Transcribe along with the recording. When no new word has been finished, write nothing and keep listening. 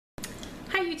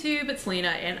YouTube, it's Lena,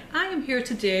 and I am here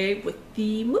today with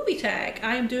the movie tag.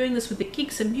 I am doing this with the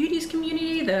Geeks and Beauties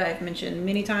community that I've mentioned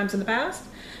many times in the past.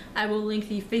 I will link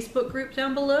the Facebook group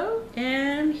down below,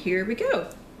 and here we go.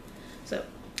 So,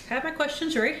 I have my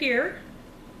questions right here,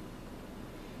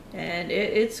 and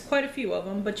it's quite a few of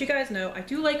them, but you guys know I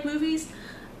do like movies.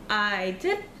 I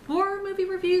did horror movie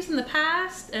reviews in the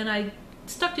past, and I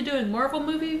stuck to doing Marvel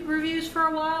movie reviews for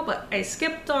a while, but I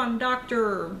skipped on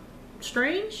Doctor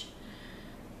Strange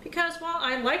because while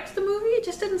I liked the movie, it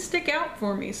just didn't stick out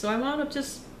for me, so I wound up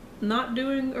just not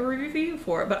doing a review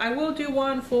for it. But I will do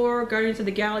one for Guardians of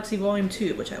the Galaxy Volume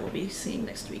 2, which I will be seeing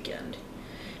next weekend.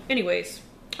 Anyways,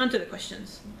 onto the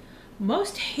questions.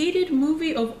 Most hated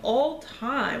movie of all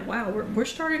time. Wow, we're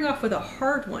starting off with a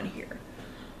hard one here.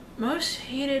 Most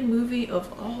hated movie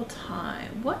of all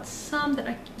time. What's some that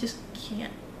I just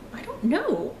can't, I don't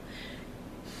know.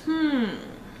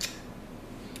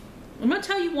 I'm gonna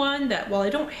tell you one that while I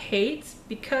don't hate,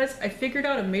 because I figured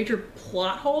out a major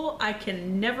plot hole, I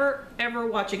can never ever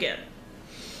watch again.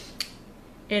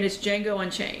 And it's Django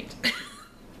Unchained.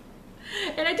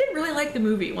 And I didn't really like the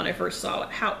movie when I first saw it.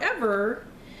 However,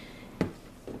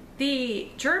 the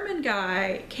German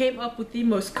guy came up with the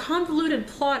most convoluted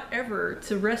plot ever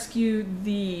to rescue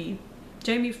the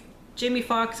Jamie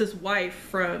Foxx's wife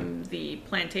from the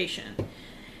plantation.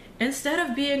 Instead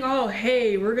of being, oh,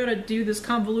 hey, we're gonna do this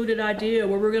convoluted idea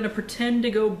where we're gonna pretend to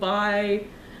go buy,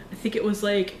 I think it was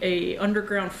like a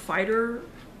underground fighter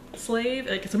slave.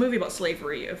 Like, it's a movie about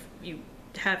slavery if you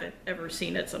haven't ever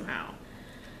seen it somehow.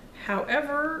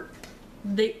 However,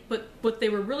 what they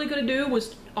were really gonna do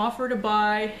was offer to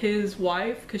buy his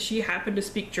wife because she happened to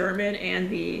speak German,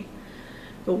 and the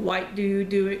white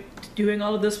dude doing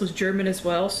all of this was German as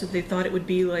well, so they thought it would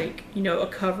be like, you know, a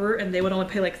cover, and they would only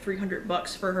pay like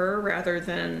 $300 for her rather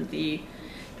than the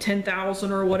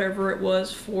 10,000 or whatever it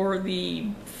was for the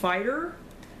fighter.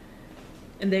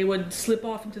 And they would slip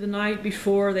off into the night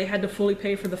before they had to fully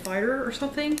pay for the fighter or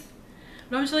something.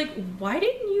 And I was like, why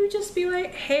didn't you just be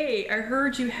like, hey, I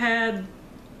heard you had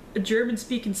a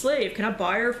German-speaking slave, can I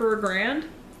buy her for $1,000?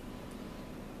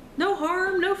 No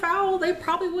harm, no foul. They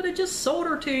probably would have just sold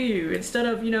her to you instead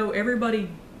of, you know, everybody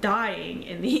dying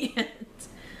in the end.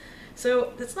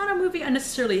 So it's not a movie I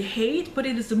necessarily hate, but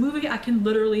it is a movie I can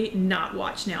literally not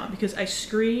watch now because I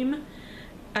scream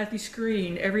at the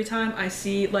screen every time I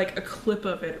see like a clip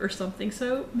of it or something.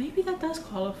 So maybe that does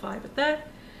qualify, but that,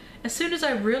 as soon as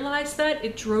I realized that,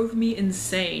 it drove me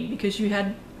insane because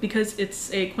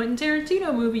it's a Quentin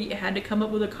Tarantino movie, it had to come up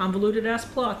with a convoluted ass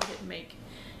plot that didn't make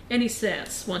any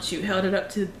sense once you held it up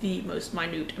to the most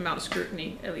minute amount of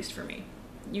scrutiny, at least for me.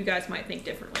 You guys might think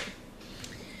differently.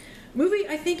 Movie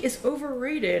I think is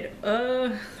overrated.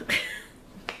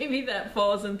 Maybe that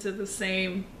falls into the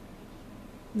same,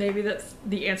 maybe that's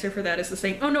the answer for that is the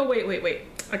same. Oh no, wait.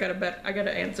 I got an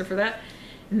answer for that.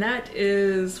 And that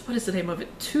is, what is the name of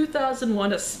it?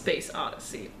 2001: A Space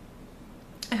Odyssey.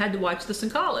 I had to watch this in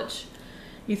college.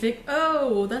 You think,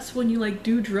 oh, that's when you like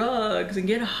do drugs and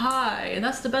get high, and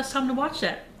that's the best time to watch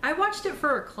that. I watched it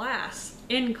for a class,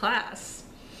 in class.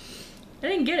 I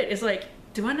didn't get it. It's like,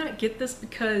 do I not get this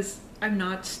because I'm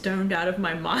not stoned out of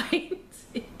my mind?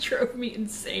 It drove me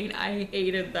insane. I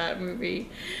hated that movie.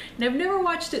 And I've never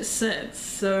watched it since,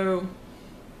 so,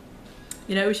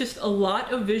 you know, it was just a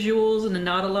lot of visuals and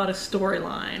not a lot of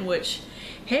storyline, which,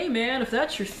 hey man, if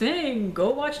that's your thing, go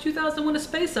watch 2001: A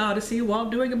Space Odyssey while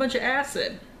doing a bunch of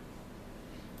acid.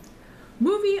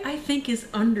 Movie I think is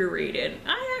underrated.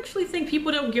 I actually think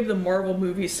people don't give the Marvel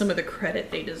movies some of the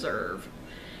credit they deserve.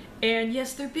 And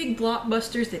yes, they're big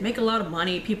blockbusters, they make a lot of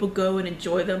money, people go and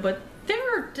enjoy them, but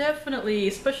there are definitely,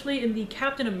 especially in the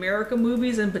Captain America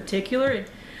movies in particular, and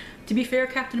to be fair,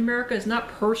 Captain America is not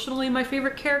personally my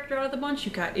favorite character out of the bunch.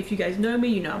 If you guys know me,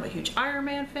 you know I'm a huge Iron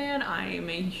Man fan. I am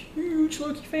a huge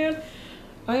Loki fan.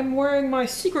 I'm wearing my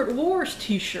Secret Wars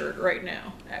t-shirt right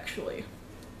now, actually.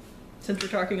 Since we're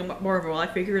talking about Marvel, I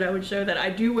figured I would show that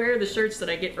I do wear the shirts that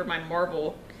I get for my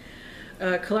Marvel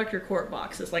collector court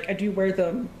boxes. Like, I do wear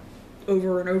them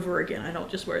over and over again. I don't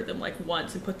just wear them like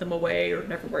once and put them away or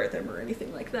never wear them or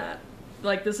anything like that.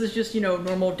 Like, this is just, you know,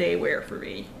 normal day wear for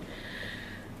me.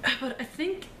 But I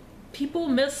think people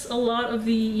miss a lot of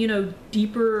the, you know,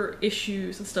 deeper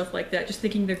issues and stuff like that, just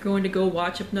thinking they're going to go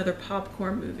watch another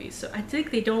popcorn movie. So I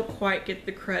think they don't quite get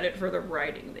the credit for the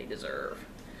writing they deserve.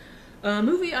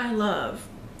 Movie I love.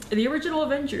 The original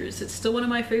Avengers. It's still one of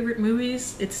my favorite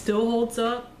movies. It still holds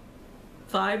up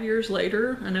 5 years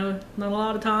later. I know not a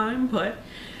lot of time, but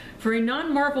for a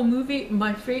non-Marvel movie,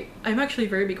 I'm actually a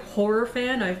very big horror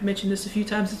fan. I've mentioned this a few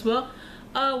times as well.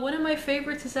 One of my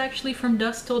favorites is actually From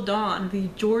Dusk Till Dawn, the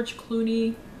George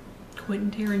Clooney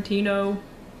Quentin Tarantino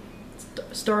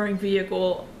starring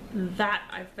vehicle. That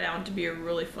I found to be a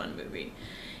really fun movie.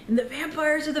 And the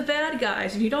vampires are the bad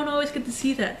guys, and you don't always get to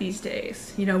see that these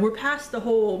days. You know, we're past the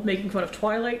whole making fun of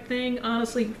Twilight thing,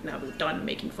 honestly. Now we're done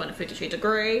making fun of 50 Shades of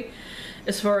Grey,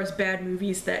 as far as bad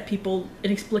movies that people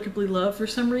inexplicably love for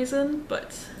some reason,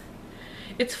 but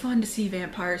it's fun to see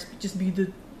vampires just be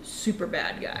the super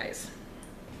bad guys.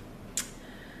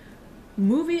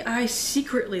 Movie I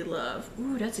secretly love.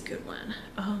 Ooh, that's a good one.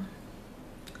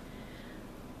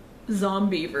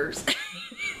 Zombievers.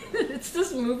 It's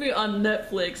this movie on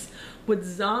Netflix with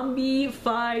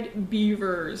zombie-fied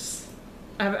beavers.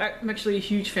 I'm actually a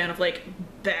huge fan of like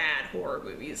bad horror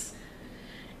movies.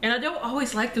 And I don't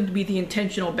always like them to be the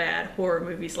intentional bad horror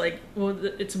movies. Like, well,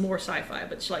 it's more sci-fi,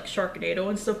 but it's like Sharknado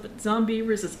and stuff. But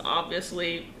Zombievers is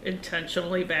obviously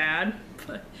intentionally bad.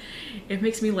 But it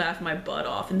makes me laugh my butt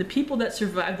off. And the people that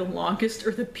survive the longest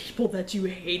are the people that you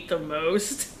hate the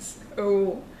most.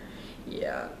 So,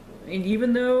 yeah. And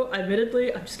even though,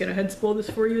 admittedly, I'm just gonna head spoil this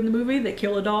for you in the movie, they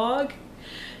kill a dog.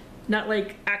 Not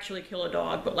like actually kill a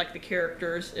dog, but like the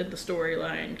characters in the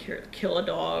storyline kill a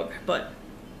dog. But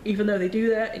even though they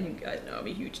do that, and you guys know I'm a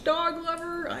huge dog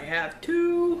lover, I have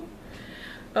too.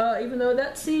 Even though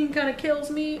that scene kind of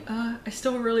kills me, I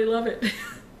still really love it.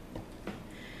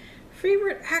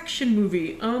 Favorite action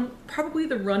movie? Probably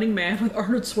The Running Man with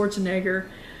Arnold Schwarzenegger.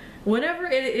 Whenever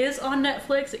it is on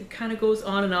Netflix, it kind of goes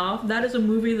on and off. That is a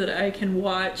movie that I can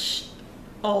watch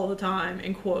all the time,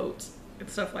 in quotes, and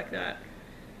stuff like that.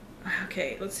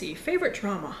 Okay, let's see. Favorite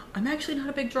drama? I'm actually not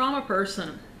a big drama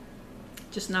person.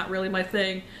 Just not really my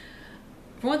thing.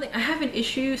 For one thing, I have an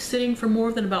issue sitting for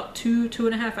more than about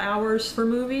 2.5 hours for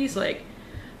movies. Like,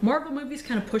 Marvel movies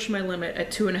kind of push my limit at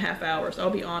 2.5 hours.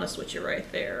 I'll be honest with you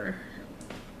right there.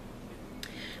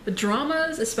 But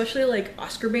dramas, especially like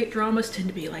Oscar bait dramas, tend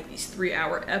to be like these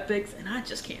 3-hour epics, and I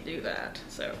just can't do that.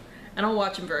 So, I don't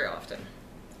watch them very often.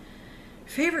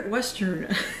 Favorite Western?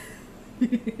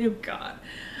 Oh God.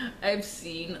 I've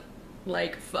seen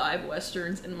like 5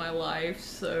 Westerns in my life,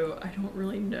 so I don't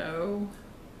really know.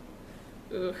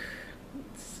 Ugh.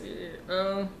 Let's see.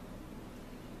 I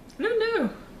don't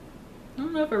know. I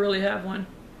don't know if I really have one.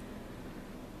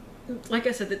 Like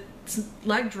I said, it's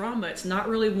like drama. It's not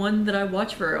really one that I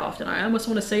watch very often. I almost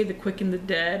want to say The Quick and the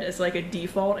Dead as like a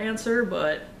default answer,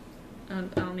 but I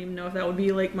don't even know if that would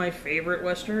be like my favorite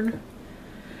Western.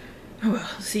 Oh well,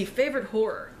 see, favorite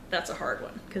horror. That's a hard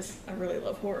one, because I really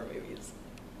love horror movies.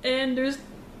 And there's,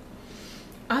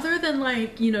 other than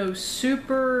like, you know,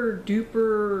 super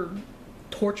duper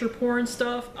torture porn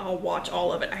stuff, I'll watch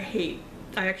all of it. I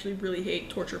actually really hate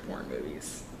torture porn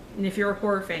movies. And if you're a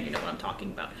horror fan, you know what I'm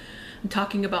talking about. I'm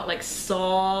talking about like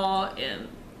Saw and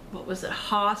what was it,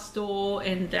 Hostel,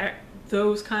 and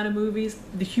those kind of movies.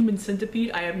 The Human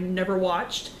Centipede, I have never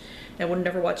watched. I would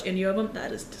never watch any of them.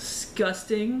 That is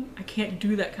disgusting. I can't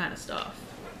do that kind of stuff.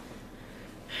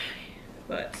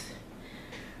 But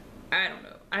I don't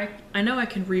know. I know I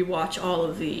can rewatch all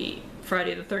of the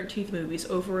Friday the 13th movies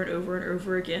over and over and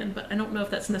over again, but I don't know if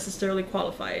that's necessarily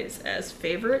qualifies as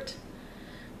favorite.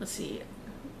 Let's see.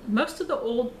 Most of the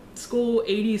old school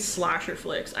 80s slasher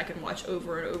flicks I can watch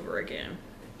over and over again.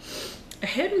 A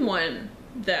hidden one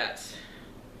that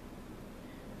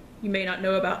you may not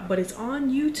know about, but it's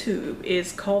on YouTube,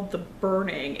 is called The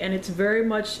Burning, and it's very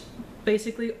much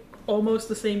basically almost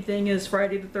the same thing as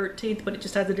Friday the 13th, but it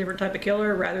just has a different type of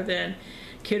killer. Rather than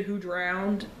kid who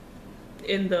drowned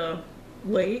in the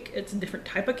lake, it's a different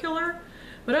type of killer.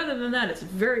 But other than that, it's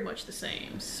very much the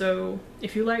same. So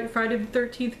if you like Friday the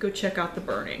 13th, go check out The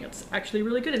Burning. It's actually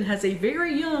really good and has a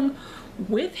very young,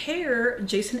 with hair,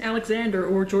 Jason Alexander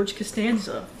or George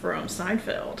Costanza from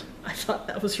Seinfeld. I thought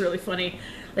that was really funny.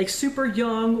 Like super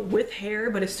young, with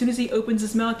hair, but as soon as he opens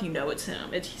his mouth, you know it's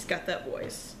him. He's got that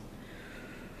voice.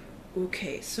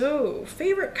 Okay, so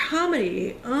favorite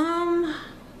comedy.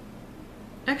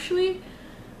 Actually,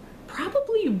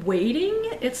 probably Waiting.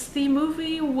 It's the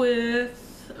movie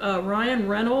with Ryan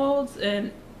Reynolds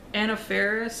and Anna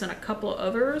Faris and a couple of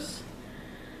others.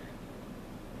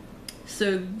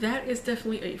 So that is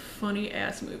definitely a funny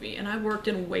ass movie. And I worked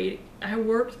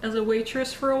as a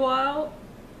waitress for a while.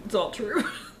 It's all true.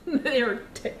 They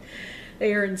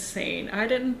are insane. I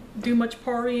didn't do much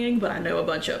partying, but I know a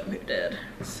bunch of them who did.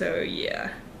 So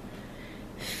yeah.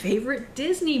 Favorite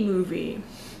Disney movie?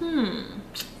 I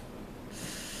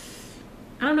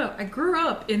don't know. I grew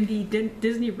up in the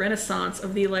Disney Renaissance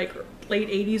of the like late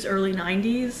 80s, early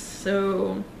 90s.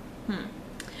 So,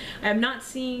 I have not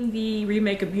seen the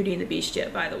remake of Beauty and the Beast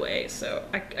yet, by the way. So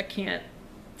I can't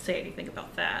say anything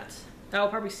about that. I'll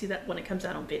probably see that when it comes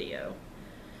out on video.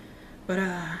 But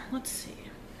let's see.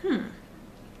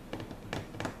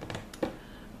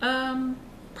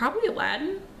 Probably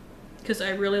Aladdin, because I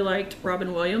really liked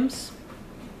Robin Williams.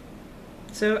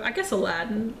 So I guess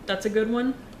Aladdin, that's a good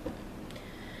one.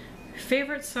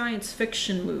 Favorite science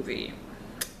fiction movie?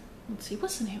 Let's see,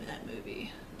 what's the name of that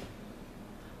movie?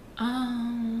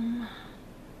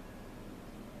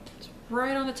 It's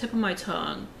right on the tip of my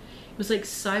tongue. It was like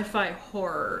sci-fi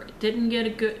horror. It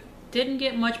didn't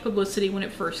get much publicity when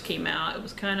it first came out. It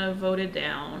was kind of voted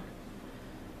down.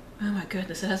 Oh my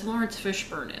goodness, it has Lawrence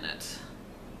Fishburne in it.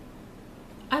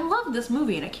 I love this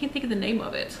movie and I can't think of the name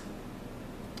of it.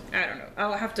 I don't know.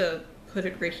 I'll have to put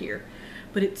it right here.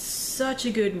 But it's such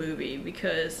a good movie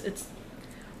because it's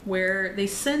where they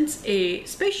sent a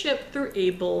spaceship through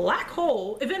a black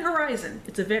hole. Event Horizon.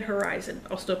 It's Event Horizon.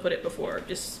 I'll still put it before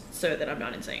just so that I'm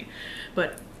not insane.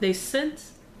 But they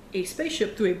sent a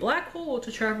spaceship through a black hole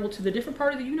to travel to the different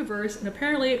part of the universe, and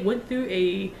apparently it went through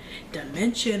a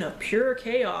dimension of pure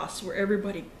chaos where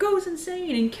everybody goes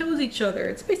insane and kills each other.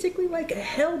 It's basically like a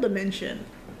hell dimension.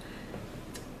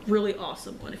 Really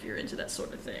awesome one if you're into that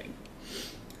sort of thing.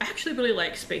 I actually really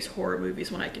like space horror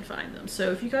movies when I can find them, so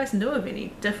if you guys know of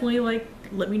any, definitely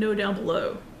let me know down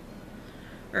below.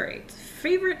 Alright,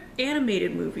 favorite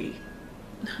animated movie.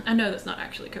 I know that's not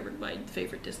actually covered by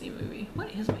favorite Disney movie.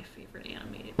 What is my favorite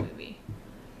animated movie?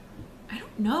 I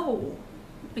don't know.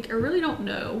 Like, I really don't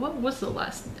know. What was the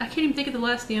last? I can't even think of the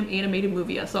last damn animated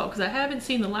movie I saw because I haven't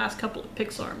seen the last couple of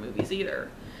Pixar movies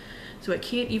either. So I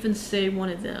can't even say one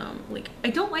of them. Like, I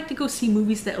don't like to go see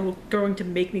movies that are going to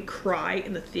make me cry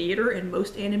in the theater, and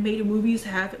most animated movies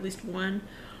have at least one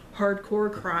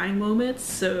hardcore crying moment,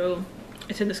 so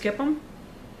I tend to skip them.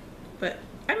 But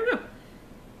I don't know.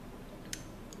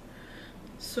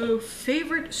 So,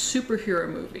 favorite superhero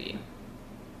movie.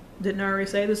 Didn't I already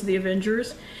say this is the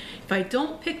Avengers? If I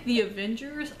don't pick the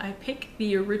Avengers, I pick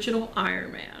the original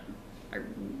Iron Man.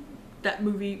 That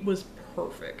movie was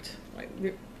perfect. Like,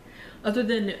 other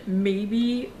than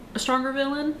maybe a stronger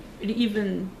villain,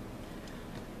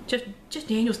 just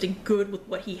Daniels did good with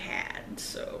what he had,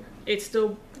 so it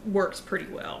still works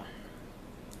pretty well.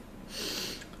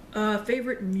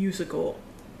 Favorite musical.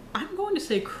 I'm going to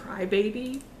say Cry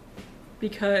Baby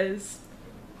because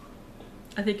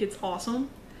I think it's awesome.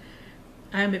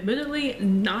 I am admittedly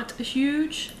not a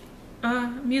huge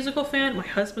musical fan. My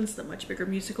husband's the much bigger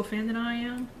musical fan than I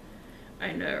am.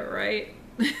 I know, right?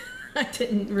 I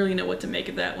didn't really know what to make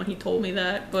of that when he told me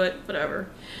that, but whatever.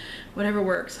 Whatever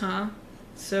works, huh?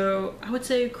 So I would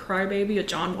say Cry Baby, a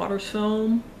John Waters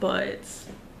film, but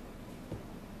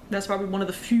that's probably one of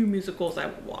the few musicals I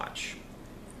would watch.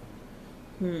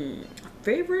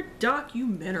 Favorite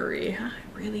documentary? I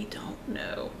really don't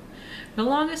know. For the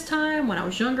longest time, when I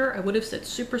was younger, I would have said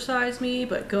Super Size Me,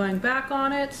 but going back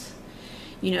on it,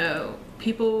 you know,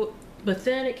 but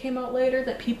then it came out later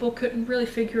that people couldn't really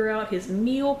figure out his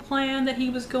meal plan that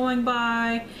he was going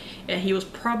by, and he was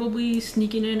probably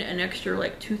sneaking in an extra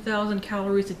like 2,000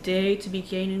 calories a day to be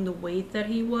gaining the weight that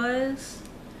he was.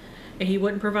 And he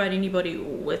wouldn't provide anybody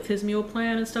with his meal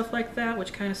plan and stuff like that,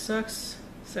 which kind of sucks.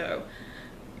 So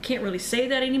I can't really say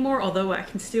that anymore, although I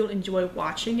can still enjoy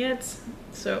watching it.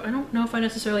 So I don't know if I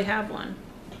necessarily have one.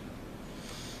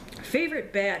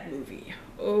 Favorite bad movie?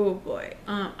 Oh boy,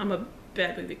 I'm a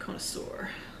bad movie connoisseur.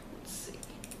 Let's see.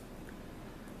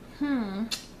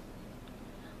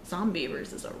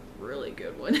 Zombievers is a really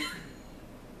good one.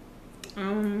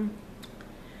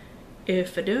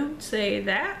 If I don't say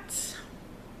that,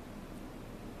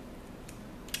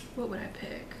 what would I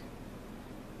pick?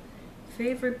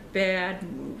 Favorite bad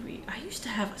movie. I used to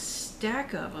have a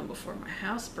stack of them before my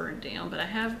house burned down, but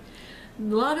a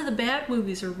lot of the bad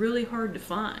movies are really hard to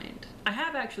find. I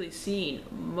have actually seen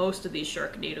most of these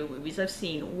Sharknado movies. I've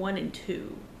seen 1 and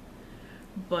 2.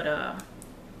 But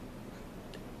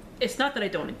it's not that I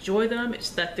don't enjoy them, it's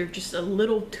that they're just a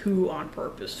little too on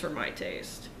purpose for my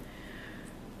taste.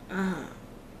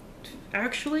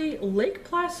 Actually, Lake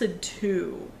Placid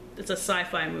 2, it's a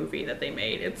sci-fi movie that they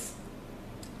made. It's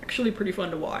actually pretty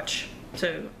fun to watch,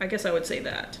 so I guess I would say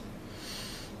that.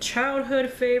 Childhood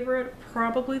favorite,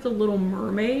 probably The Little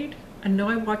Mermaid. I know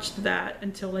I watched that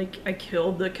until like I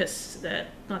killed the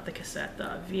cassette, not the cassette,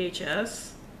 the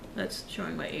VHS. That's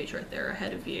showing my age right there. I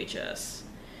had a VHS.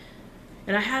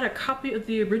 And I had a copy of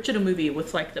the original movie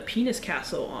with like the penis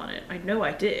castle on it. I know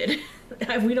I did.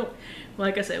 We don't,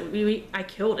 like I said, I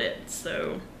killed it,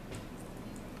 so.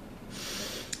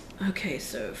 Okay,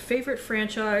 so favorite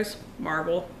franchise,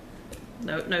 Marvel.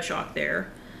 No shock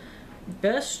there.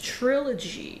 Best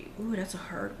trilogy. Ooh, that's a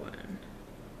hard one.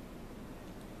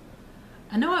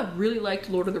 I know I really liked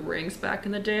Lord of the Rings back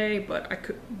in the day, but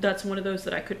that's one of those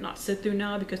that I could not sit through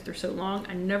now because they're so long.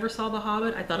 I never saw The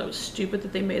Hobbit. I thought it was stupid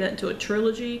that they made that into a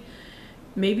trilogy.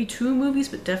 Maybe 2 movies,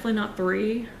 but definitely not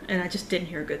 3. And I just didn't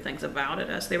hear good things about it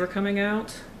as they were coming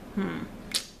out. I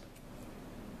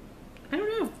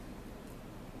don't know.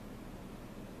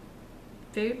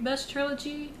 Favorite best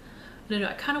trilogy? I don't know.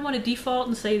 I kind of want to default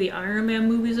and say the Iron Man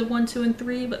movies of 1, 2, and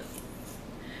 3, but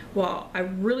while I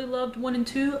really loved 1 and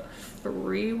 2,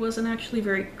 3 wasn't actually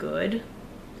very good.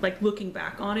 Like, looking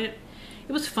back on it,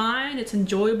 it was fine. It's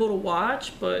enjoyable to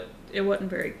watch, but it wasn't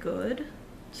very good.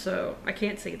 So I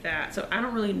can't say that. So I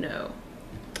don't really know.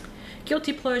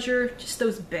 Guilty pleasure, just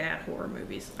those bad horror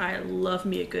movies. I love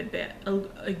me a good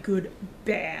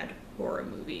bad horror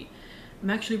movie. I'm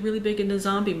actually really big into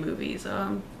zombie movies.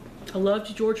 I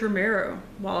loved George Romero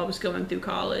while I was going through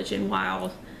college, and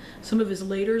while some of his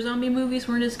later zombie movies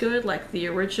weren't as good, like the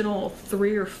original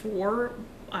 3 or 4,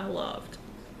 I loved.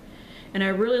 And I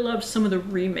really loved some of the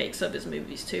remakes of his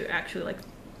movies too, actually, like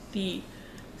the,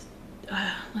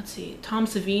 let's see, Tom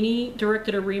Savini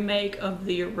directed a remake of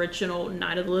the original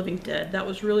Night of the Living Dead. That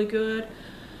was really good.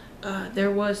 There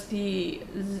was the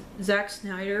Zack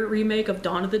Snyder remake of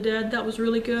Dawn of the Dead that was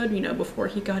really good, you know, before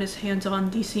he got his hands on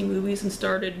DC movies and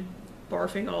started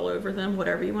barfing all over them,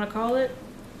 whatever you want to call it.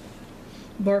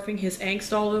 Barfing his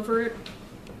angst all over it.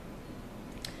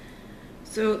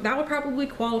 So that would probably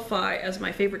qualify as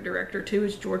my favorite director too,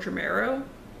 is George Romero.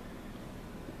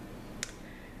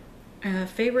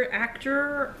 Favorite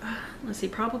actor, let's see,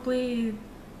 probably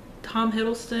Tom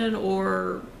Hiddleston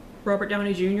or Robert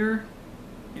Downey Jr.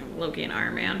 You know, Loki and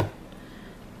Iron Man.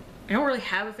 I don't really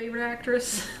have a favorite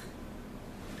actress.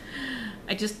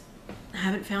 I just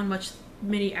haven't found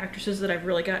many actresses that I've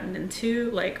really gotten into,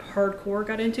 like hardcore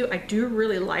got into. I do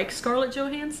really like Scarlett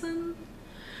Johansson,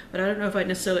 but I don't know if I'd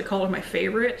necessarily call her my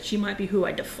favorite. She might be who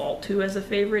I default to as a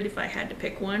favorite if I had to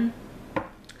pick one,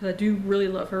 because I do really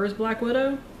love her as Black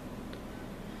Widow.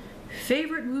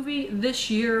 Favorite movie this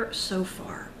year so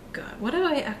far? God, what have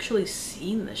I actually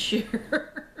seen this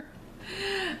year?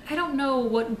 I don't know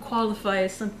what would qualify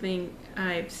as something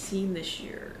I've seen this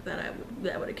year that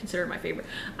I would consider my favorite.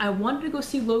 I wanted to go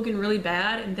see Logan really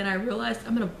bad, and then I realized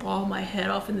I'm gonna bawl my head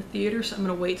off in the theater, so I'm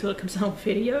gonna wait till it comes out on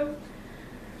video.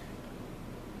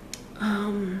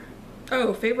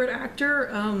 Oh, favorite actor?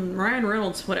 Ryan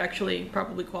Reynolds would actually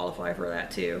probably qualify for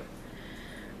that too.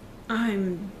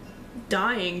 I'm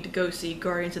dying to go see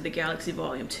Guardians of the Galaxy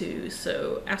Volume 2,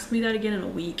 so ask me that again in a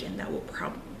week and that will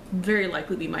probably very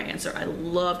likely be my answer. I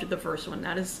loved the first one.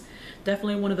 That is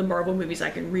definitely one of the Marvel movies I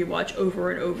can rewatch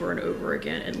over and over and over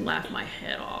again and laugh my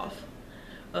head off.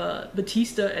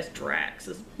 Batista as Drax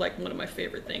is like one of my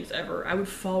favorite things ever. I would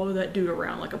follow that dude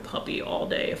around like a puppy all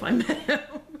day if I met him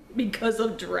because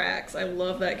of Drax. I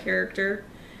love that character.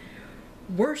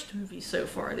 Worst movie so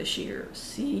far this year.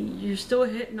 See, you're still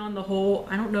hitting on the whole,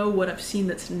 I don't know what I've seen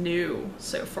that's new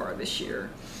so far this year.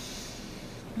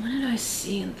 What did I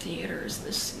see in theaters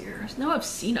this year? I know I've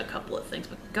seen a couple of things,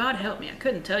 but God help me, I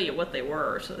couldn't tell you what they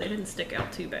were, so they didn't stick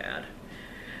out too bad.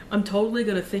 I'm totally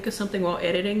gonna think of something while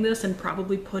editing this and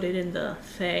probably put it in the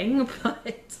thing,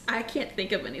 but I can't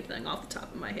think of anything off the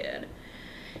top of my head.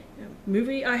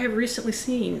 Movie I have recently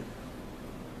seen.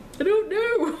 I don't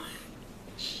know.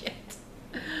 Shit.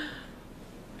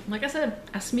 Like I said,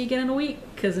 ask me again in a week,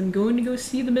 because I'm going to go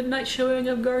see the midnight showing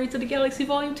of Guardians of the Galaxy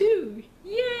Volume 2.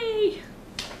 Yay!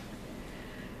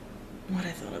 What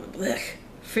I thought of the blech.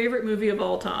 Favorite movie of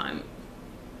all time.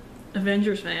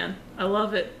 Avengers, man. I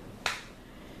love it.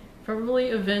 Probably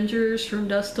Avengers from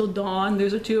Dusk Till Dawn.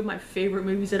 Those are 2 of my favorite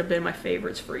movies that have been my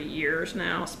favorites for years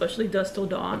now, especially Dusk Till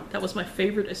Dawn. That was my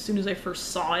favorite as soon as I first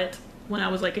saw it when I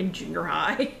was like in junior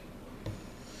high.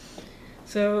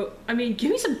 So, I mean, give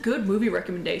me some good movie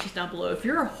recommendations down below. If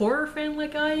you're a horror fan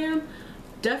like I am,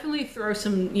 definitely throw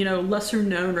some, you know, lesser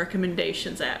known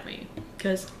recommendations at me.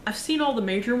 Because I've seen all the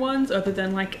major ones other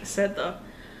than, like I said, the,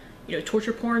 you know,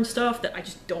 torture porn stuff that I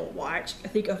just don't watch. I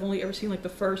think I've only ever seen like the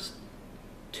first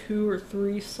 2 or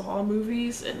 3 Saw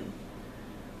movies and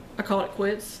I called it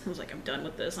quits. I was like, I'm done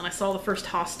with this. And I saw the first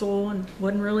Hostel and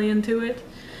wasn't really into it.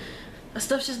 That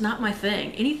stuff's just not my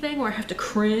thing. Anything where I have to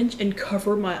cringe and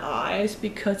cover my eyes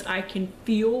because I can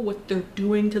feel what they're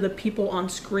doing to the people on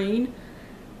screen,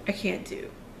 I can't do.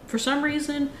 For some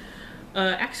reason,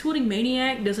 axe-wielding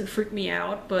maniac doesn't freak me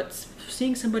out, but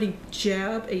seeing somebody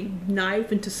jab a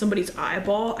knife into somebody's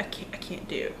eyeball, I can't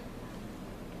do.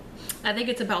 I think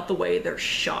it's about the way they're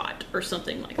shot or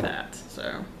something like that.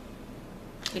 So,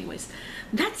 anyways,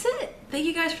 that's it. Thank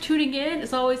you guys for tuning in.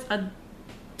 As always,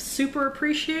 super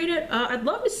appreciate it. I'd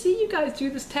love to see you guys do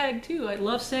this tag too. I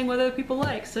love seeing what other people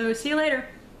like. So see you later.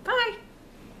 Bye.